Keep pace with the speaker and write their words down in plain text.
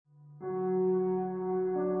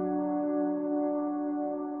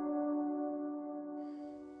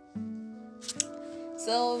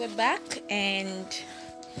So we're back, and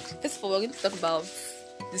first of all, we're going to talk about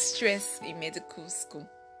the stress in medical school.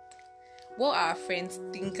 What our friends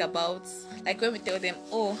think about, like when we tell them,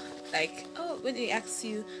 when they ask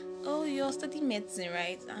you, oh, you're studying medicine,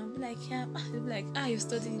 right? And I'll be like, yeah. They'll be like, you're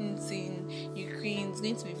studying it in Ukraine. It's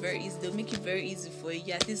going to be very easy. They'll make it very easy for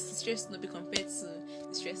you. At least the stress will not be compared to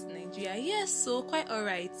the stress in Nigeria. Yes, so quite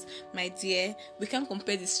alright, my dear. We can't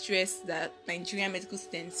compare the stress that Nigerian medical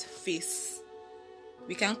students face.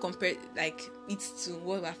 We can't compare it to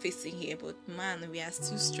what we're facing here, but man, we are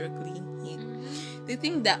still struggling here. They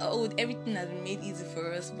think that everything has been made easy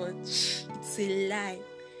for us, but it's a lie.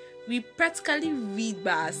 We practically read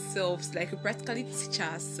by ourselves, we practically teach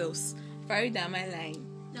ourselves. Farida, am I lying?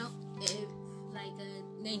 No, if like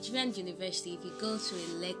a Nigerian university, if you go to a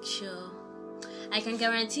lecture, I can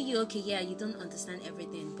guarantee you, you don't understand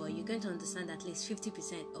everything, but you're going to understand at least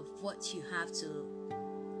 50% of what you have to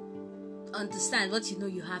understand, what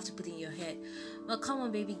you have to put in your head. Well, come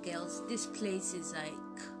on, baby girls, this place is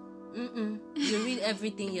you read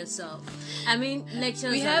everything yourself. I mean, lectures.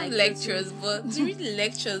 We have lectures, but to read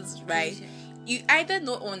lectures, right? You either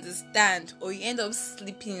don't understand or you end up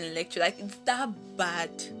sleeping in lecture. It's that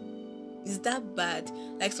bad. It's that bad.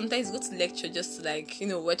 Sometimes you go to lecture just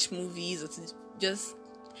to watch movies or to just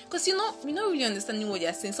because you're not really understanding what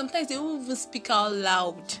they're saying. Sometimes they won't even speak out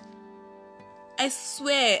loud. I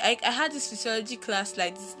swear, I had this physiology class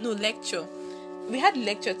lecture. We had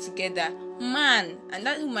lecture together, man, and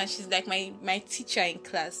that woman, she's like my teacher in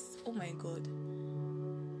class. Oh my god!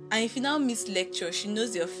 And if you now miss lecture, she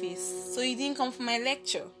knows your face. So you didn't come for my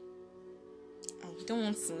lecture. And we don't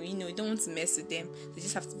want to, you don't want to mess with them. They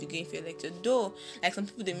just have to be going for your lecture. Though, some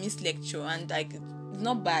people they miss lecture and it's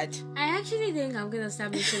not bad. I actually think I'm gonna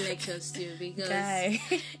start missing lectures too because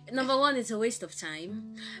number one, it's a waste of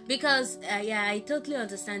time. Because I totally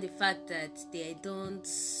understand the fact that they don't,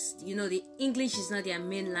 the English is not their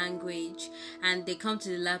main language, and they come to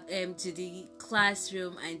the lab, to the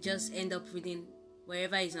classroom and just end up reading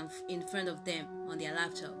wherever is in front of them on their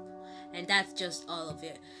laptop, and that's just all of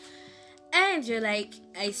it. And you're like,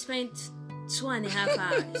 I spent 2.5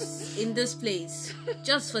 hours in this place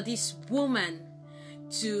just for this woman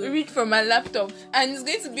to read from my laptop, and it's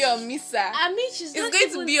going to be on Misa. I mean, it's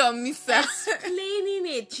going to be on Misa explaining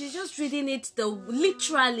it. She's just reading it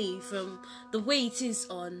literally from the way it is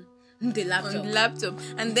on the laptop.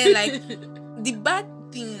 And then the bad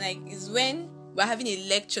thing is when we're having a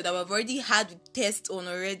lecture that we've already had with test on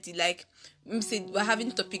already. Let me say we're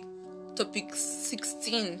having topic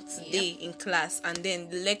 16 today in class, and then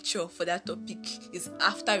the lecture for that topic is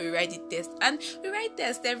after we write the test. And we write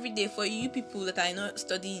tests every day for you people that are not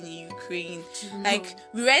studying in Ukraine.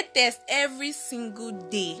 We write tests every single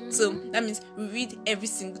day. So that means we read every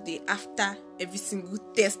single day after every single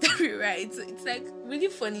test that we write. So it's really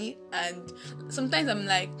funny, and sometimes I'm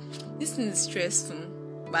like, this thing is stressful,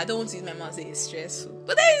 but I don't want to use my mouth and say it's stressful,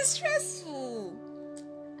 but that is stressful.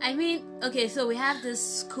 I mean, okay, so we have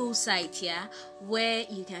this school site here where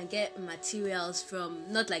you can get materials from,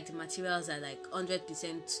 not like the materials are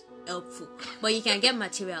 100% helpful, but you can get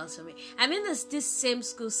materials from it. I mean, there's this same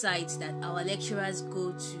school site that our lecturers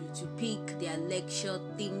go to pick their lecture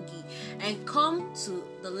thingy and come to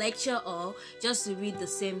the lecture or just to read the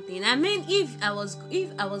same thing. I mean, if I was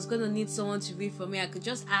gonna need someone to read for me, I could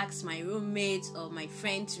just ask my roommate or my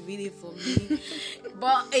friend to read it for me.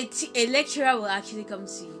 But a lecturer will actually come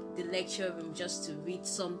to the lecture room just to read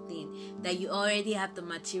something that you already have the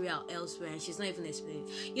material elsewhere, and she's not even explaining.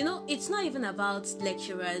 It's not even about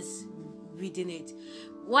lecturers reading it.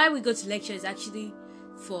 Why we go to lecture is actually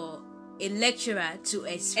for a lecturer to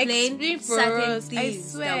explain certain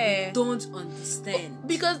things that we don't understand.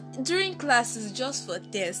 Because during classes, just for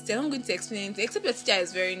tests, they're not going to explain it, except your teacher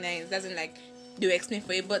is very nice. Doesn't they'll explain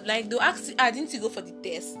for you, but they'll ask you, didn't you go for the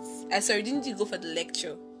tests? Didn't you go for the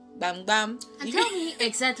lecture? Bam bam. And tell me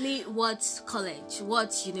exactly what college,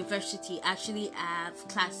 what university actually have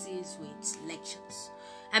classes with lectures.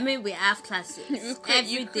 I mean, we have classes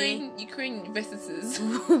every day. Ukraine universities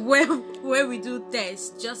where we do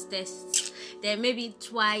tests, just tests. Then maybe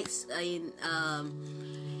twice in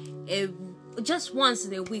just once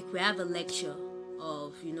in a week we have a lecture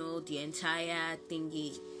of the entire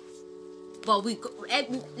thingy. But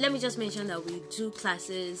let me just mention that we do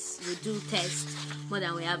classes, we do tests more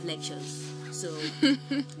than we have lectures. So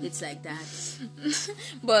it's like that.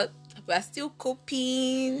 But we're still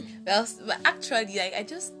coping. But actually, I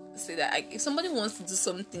just say that if somebody wants to do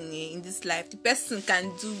something in this life, the person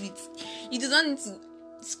can do it. You do not need to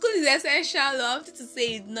school is essential. I wanted to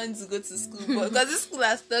say it's not to go to school, but because this school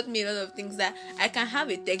has taught me a lot of things that I can have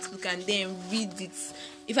a textbook and then read it.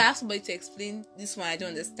 If I have somebody to explain this one I don't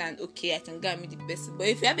understand, okay, I can go and meet the person. But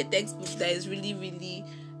if you have a textbook that is really, really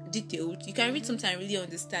detailed, you can read something and really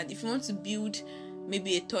understand. If you want to build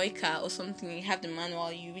maybe a toy car or something, you have the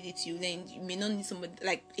manual, you read it, you may not need somebody,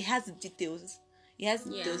 like, it has the details. It has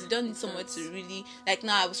details. You don't need someone to really, like,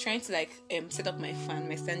 now I was trying to set up my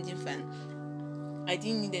standing fan. I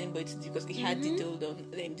didn't need anybody to do because it had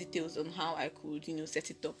details on how I could,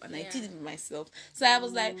 set it up, and I did it myself. So I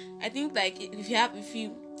was like, I think like if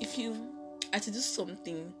you are to do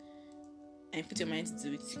something and put your mind to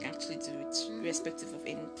do it, you can actually do it, irrespective of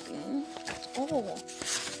anything. Oh.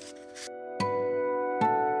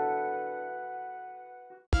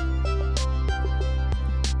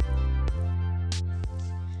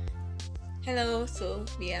 Hello, so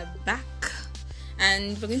we are back,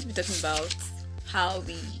 and we're going to be talking about how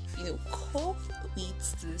we, cope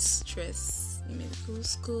with the stress in medical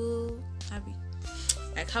school.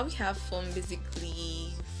 How we have fun, basically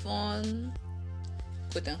fun,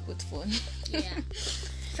 quote unquote fun. Yeah.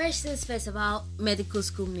 First things first about medical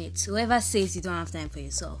school mates. Whoever says you don't have time for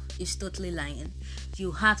yourself is totally lying.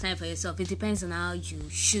 You have time for yourself. It depends on how you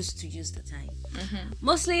choose to use the time. Mm-hmm.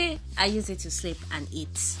 Mostly, I use it to sleep and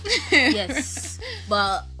eat. Yes,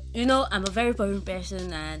 but I'm a very boring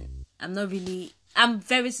person, and I'm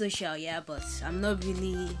very social, yeah, but I'm not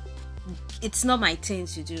really. It's not my thing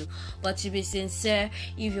to do. But to be sincere,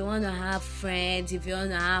 if you want to have friends, if you want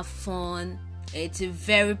to have fun, it's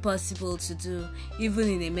very possible to do, even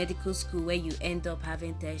in a medical school where you end up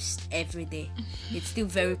having tests every day. It's still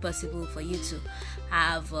very possible for you to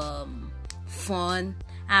have fun,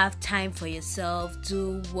 have time for yourself,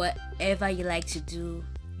 do whatever you like to do.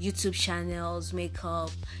 YouTube channels, makeup,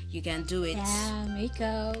 you can do it. Yeah,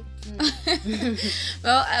 makeup.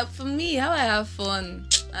 Well, for me, how I have fun,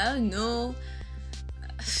 I don't know.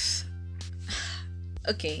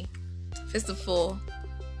 Okay, first of all,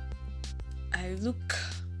 I look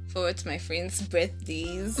forward to my friends'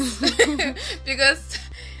 birthdays because,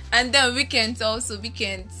 and then weekends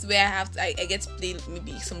where I get to play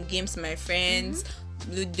maybe some games with my friends,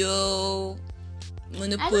 Ludo,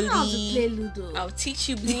 Monopoly. I don't know how to play Ludo. I'll teach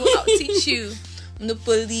you, boo. I'll teach you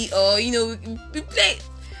Monopoly, or we play.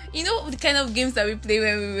 The kind of games that we play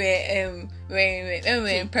when we were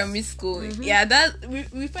in primary school. Mm-hmm. Yeah, that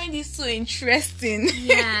we find it so interesting.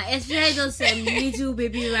 Yeah, especially those little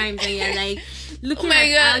baby rhymes, and you're like looking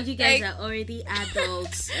at how you guys are already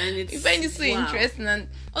adults, and we find it so interesting, and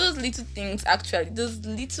all those little things. Actually, those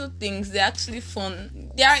little things, they're actually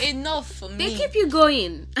fun. They are enough for me. They keep you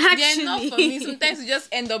going. Actually, they're enough for me. Sometimes we just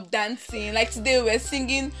end up dancing. Like today, we're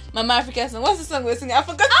singing Mama Africa song. What's the song we're singing? I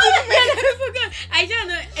forgot. I forgot. I don't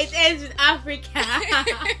know. It ends with Africa.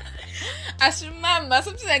 I should remember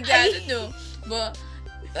something like that. I don't know, but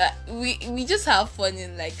we just have fun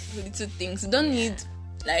in like little things. You don't need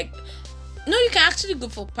you can actually go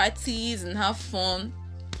for parties and have fun.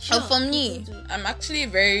 Sure, for me, I'm actually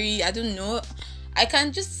I don't know, I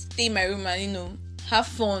can just stay in my room and have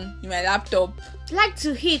fun with my laptop. Like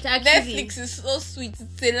to hit, actually. Netflix is so sweet.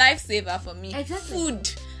 It's a lifesaver for me. Exactly.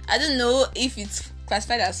 Food, I don't know if it's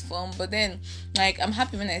classified as fun, but then I'm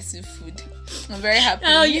happy when I see food. I'm very happy.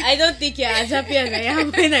 Oh, I don't think you're as happy as I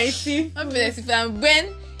am when I see food. Happy when I see food, and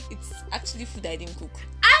when it's actually food I didn't cook.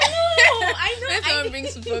 I know. When someone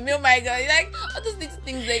brings food for me, oh my god, all those little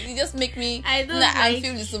things, you just make me. I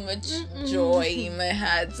feel so much joy in my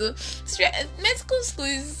heart. So medical school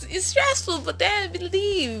is stressful, but then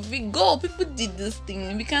believe we go. People did this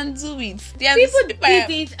thing. We can do it. People did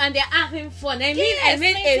it, and they're having fun. I mean, I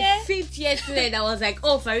met a 5th year student that was like,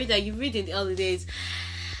 "Oh, Farida, you read in the holidays,"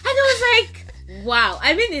 and I was like, "Wow."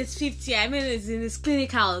 I mean, it's 5th year. I mean, it's in his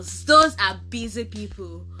clinic house. Those are busy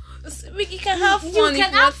people. You can have fun. You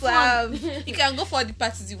can have fun. You can go for the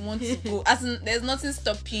parties you want to go. There's nothing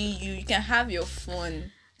stopping you. You can have your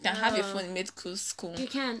fun. You can have your fun in medical school. You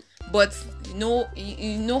can. But you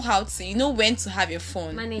know how to. When to have your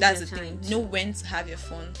fun. That's the thing. You know when to have your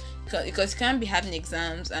fun. Because you can't be having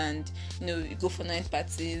exams and you go for night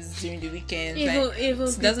parties during the weekend.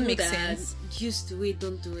 It doesn't make sense. Used to it,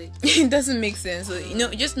 don't do it. It doesn't make sense. So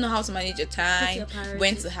you just know how to manage your time,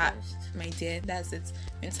 when to have. My dear, that's it.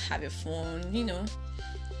 When to have your phone,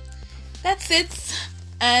 that's it.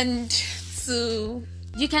 And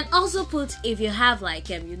you can also put, if you have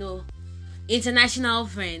international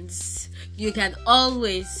friends, you can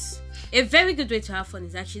always, a very good way to have fun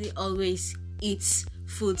is actually always eat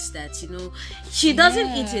foods that, you know, she doesn't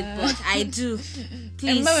eat it, but I do. I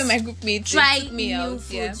Please remember when my group mates try took me new out.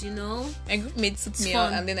 foods, you know. My group mates took It's me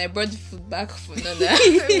fun. out, and then I brought the food back for another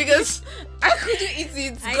because I couldn't eat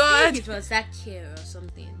it. I God, think it was that care or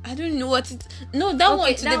something. I don't know what it. No, that Okay, one.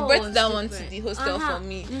 They that brought was that one to different. the hostel Uh-huh. for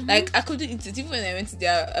me. Mhm. Like I couldn't eat it. Even when I went to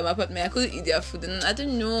their apartment, I couldn't eat their food. And I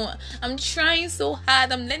don't know. I'm trying so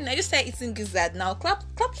hard. I'm learning. I just started eating gizzard now. Clap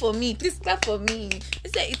for me, please. Clap for me. I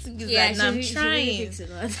started eating gizzard Yeah, now. I'm she trying. really takes a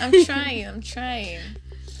lot. I'm trying. I'm trying.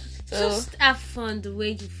 So Just have fun the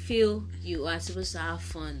way you feel you are supposed to have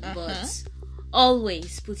fun, Uh-huh. but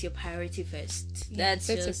always put your priority first. That's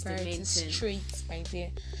set your just the main priorities thing straight, my dear.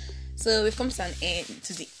 So we've come to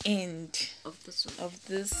the end of this one. of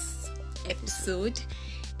this episode,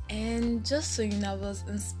 and just so you know, I was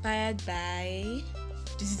inspired by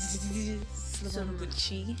Sloman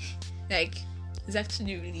Buchi. Like, he's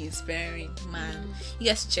actually really inspiring, man. You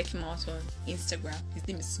guys check him out on Instagram. His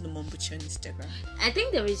name is Sloman Buchi on Instagram. I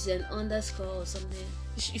think there is an underscore or something.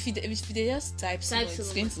 If you just type Sloman, it's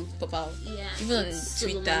Solomon. going to pop out. Yeah, Even on it's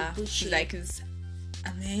Twitter, Solomon Buchi. she's like, it's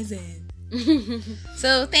amazing.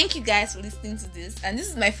 So thank you guys for listening to this, and this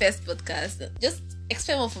is my first podcast. Just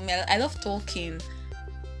expect more from me. I love talking,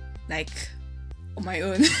 like, on my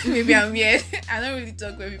own. Maybe I'm weird. I don't really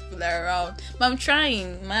talk when people are around, but I'm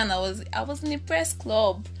trying, man. I was in a press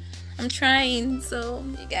club. I'm trying, so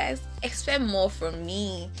you guys expect more from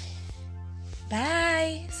me.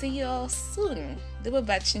 Bye. See you all soon. Double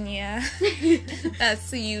bachinia. I'll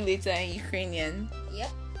see you later in Ukrainian. Yep.